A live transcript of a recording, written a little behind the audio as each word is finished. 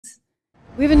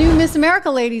We have a new Miss America,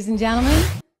 ladies and gentlemen.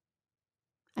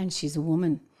 And she's a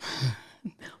woman.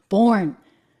 Born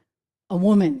a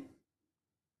woman.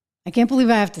 I can't believe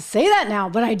I have to say that now,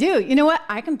 but I do. You know what?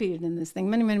 I competed in this thing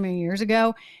many, many, many years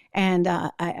ago. And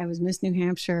I was Miss New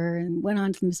Hampshire and went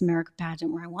on to the Miss America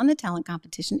pageant where I won the talent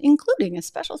competition, including a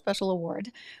special, special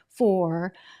award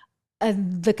for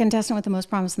the contestant with the most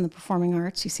promise in the performing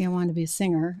arts. You see, I wanted to be a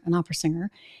singer, an opera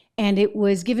singer. And it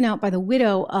was given out by the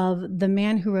widow of the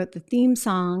man who wrote the theme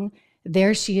song,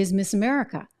 There She Is, Miss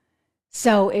America.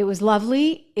 So it was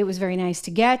lovely. It was very nice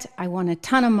to get. I won a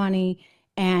ton of money,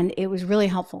 and it was really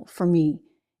helpful for me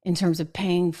in terms of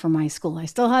paying for my school. I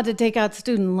still had to take out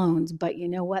student loans, but you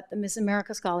know what? The Miss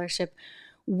America Scholarship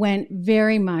went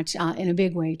very much in a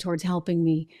big way towards helping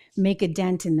me make a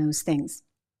dent in those things.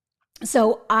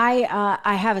 So I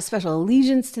have a special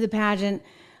allegiance to the pageant.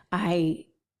 I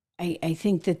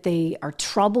think that they are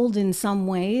troubled in some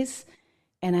ways,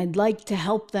 and I'd like to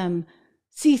help them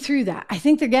see through that. I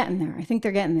think they're getting there.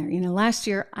 You know, last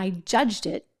year I judged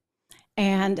it,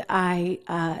 and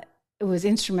I was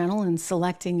instrumental in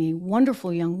selecting a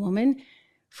wonderful young woman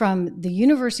from the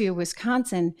University of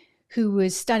Wisconsin who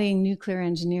was studying nuclear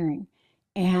engineering.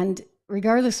 And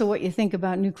regardless of what you think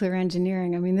about nuclear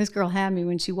engineering, I mean, this girl had me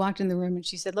when she walked in the room and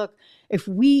she said, look, if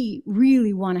we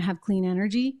really want to have clean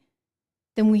energy,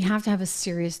 then we have to have a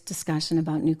serious discussion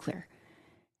about nuclear.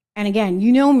 And again,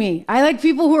 you know me, I like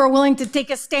people who are willing to take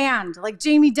a stand, like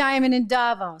Jamie Dimon in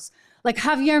Davos, like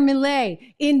Javier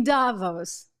Milei in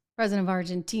Davos, president of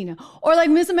Argentina, or like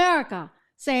Miss America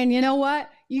saying, you know what,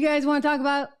 you guys want to talk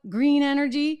about green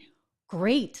energy?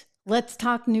 Great. Let's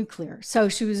talk nuclear. So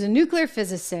she was a nuclear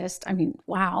physicist. I mean,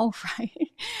 wow, right?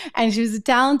 And she was a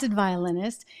talented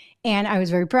violinist. And I was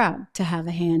very proud to have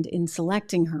a hand in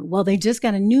selecting her. Well, they just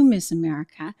got a new Miss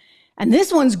America. And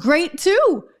this one's great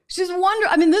too. She's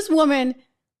wonderful. I mean, this woman,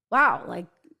 wow, like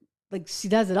she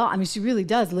does it all. I mean, she really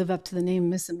does live up to the name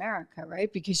Miss America,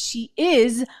 right? Because she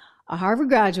is a Harvard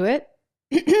graduate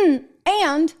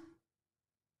and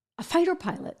a fighter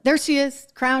pilot. There she is,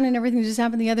 crown and everything just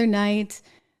happened the other night.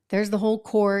 There's the whole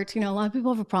court. You know, a lot of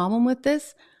people have a problem with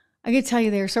this. I can tell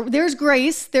you there. So there's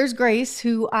Grace,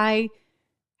 who I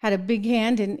had a big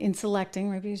hand in selecting.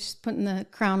 Maybe she's putting the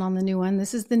crown on the new one.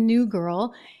 This is the new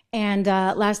girl. And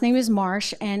last name is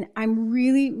Marsh. And I'm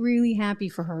really, really happy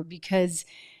for her because,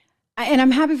 and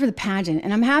I'm happy for the pageant,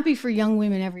 and I'm happy for young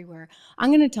women everywhere. I'm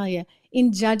going to tell you,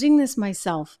 in judging this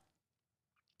myself,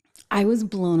 I was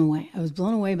blown away. I was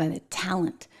blown away by the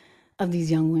talent of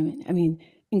these young women. I mean,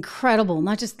 incredible,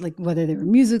 not just like whether they were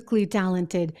musically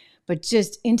talented, but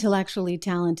just intellectually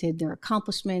talented, their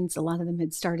accomplishments. A lot of them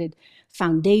had started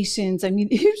foundations. I mean,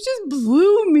 it just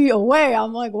blew me away.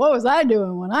 I'm like, what was I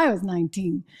doing when I was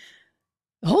 19?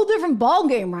 A whole different ball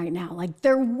game right now. Like,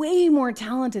 they're way more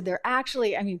talented. They're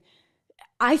actually, I mean,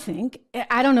 I think,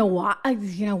 I don't know why,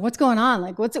 you know, what's going on?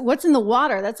 Like, what's in the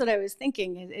water? That's what I was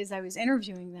thinking as I was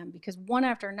interviewing them, because one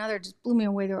after another just blew me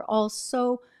away. They're all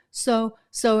so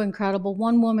incredible.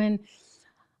 One woman,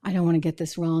 I don't want to get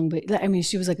this wrong, but I mean,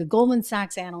 she was like a Goldman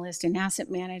Sachs analyst in asset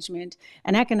management,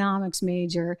 an economics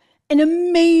major, an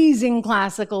amazing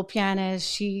classical pianist.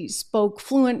 She spoke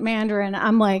fluent Mandarin.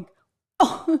 I'm like,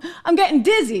 oh, I'm getting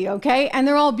dizzy, okay? And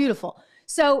they're all beautiful.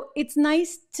 So it's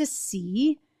nice to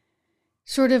see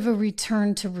sort of a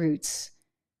return to roots.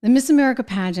 The Miss America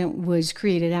pageant was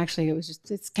created, actually,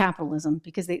 it's capitalism,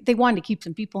 because they wanted to keep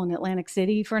some people in Atlantic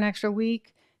City for an extra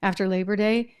week after Labor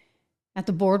Day at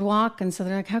the boardwalk. And so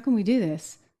they're like, how can we do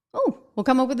this? Oh, we'll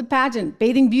come up with a pageant,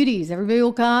 Bathing Beauties. Everybody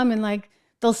will come and like,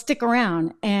 they'll stick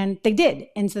around. And they did.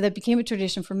 And so that became a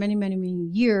tradition for many, many, many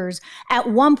years. At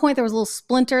one point, there was a little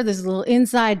splinter. This is a little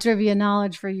inside trivia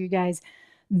knowledge for you guys.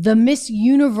 The Miss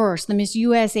Universe, the Miss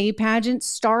USA pageant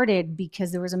started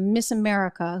because there was a Miss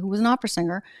America who was an opera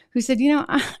singer who said, you know,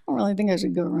 I don't really think I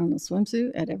should go around in a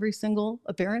swimsuit at every single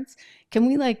appearance. Can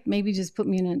we like maybe just put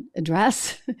me in a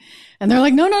dress? And they're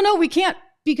like, no, we can't,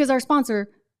 because our sponsor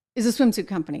is a swimsuit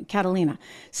company, Catalina.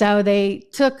 So they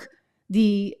took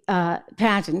the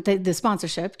pageant, the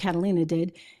sponsorship, Catalina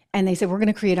did, and they said, we're going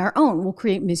to create our own. We'll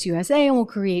create Miss USA and we'll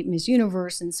create Miss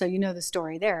Universe. And so you know the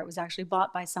story there. It was actually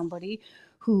bought by somebody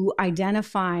who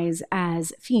identifies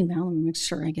as female. Let me make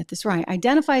sure I get this right.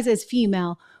 Identifies as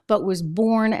female, but was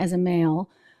born as a male,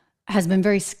 has been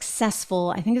very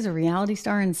successful, I think, as a reality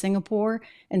star in Singapore.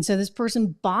 And so this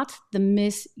person bought the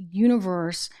Miss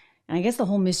Universe and I guess the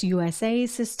whole Miss USA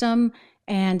system.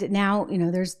 And now, you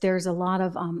know, there's a lot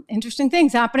of interesting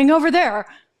things happening over there.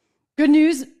 Good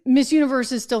news, Miss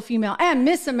Universe is still female, and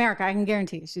Miss America, I can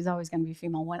guarantee you, she's always going to be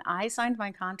female. When I signed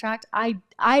my contract, I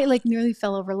like nearly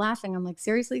fell over laughing. I'm like,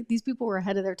 seriously, these people were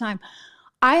ahead of their time.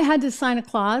 I had to sign a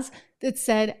clause that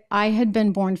said I had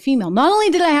been born female. Not only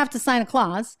did I have to sign a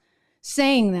clause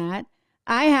saying that,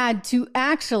 I had to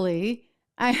actually,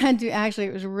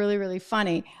 it was really, really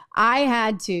funny. I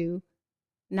had to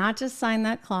not just sign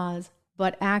that clause,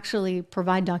 but actually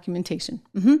provide documentation.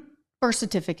 Birth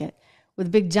certificate with a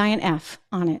big giant F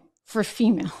on it for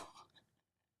female.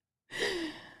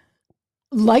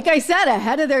 Like I said,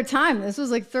 ahead of their time. This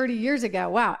was like 30 years ago.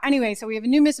 Wow. Anyway, so we have a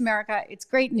new Miss America. It's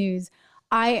great news.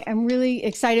 I am really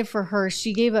excited for her.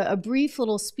 She gave a brief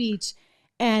little speech,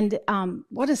 and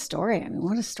what a story. I mean,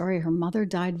 what a story. Her mother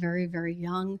died very, very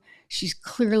young. She's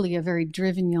clearly a very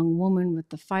driven young woman with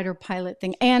the fighter pilot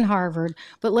thing and Harvard,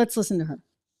 but let's listen to her.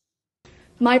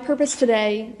 My purpose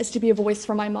today is to be a voice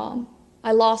for my mom.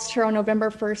 I lost her on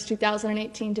November 1st,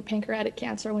 2018 to pancreatic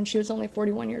cancer when she was only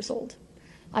 41 years old.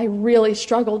 I really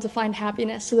struggled to find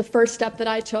happiness, so the first step that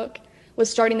I took was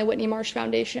starting the Whitney Marsh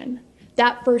Foundation.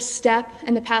 That first step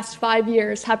and the past 5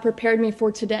 years have prepared me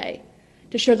for today,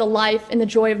 to share the life and the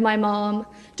joy of my mom,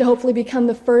 to hopefully become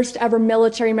the first ever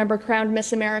military member crowned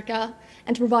Miss America,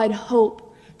 and to provide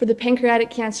hope for the pancreatic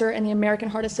cancer and the American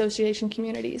Heart Association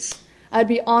communities. I'd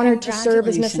be honored to serve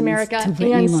as Miss America and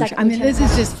Second I mean, this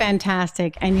is just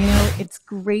fantastic. And you know, it's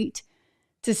great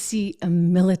to see a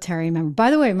military member. By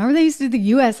the way, remember they used to do the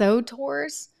USO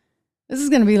tours? This is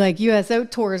going to be like USO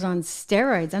tours on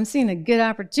steroids. I'm seeing a good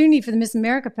opportunity for the Miss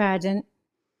America pageant.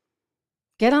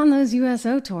 Get on those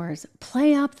USO tours.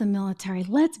 Play up the military.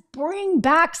 Let's bring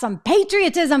back some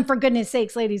patriotism, for goodness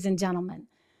sakes, ladies and gentlemen.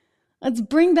 Let's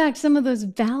bring back some of those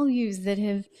values that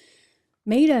have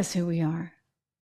made us who we are.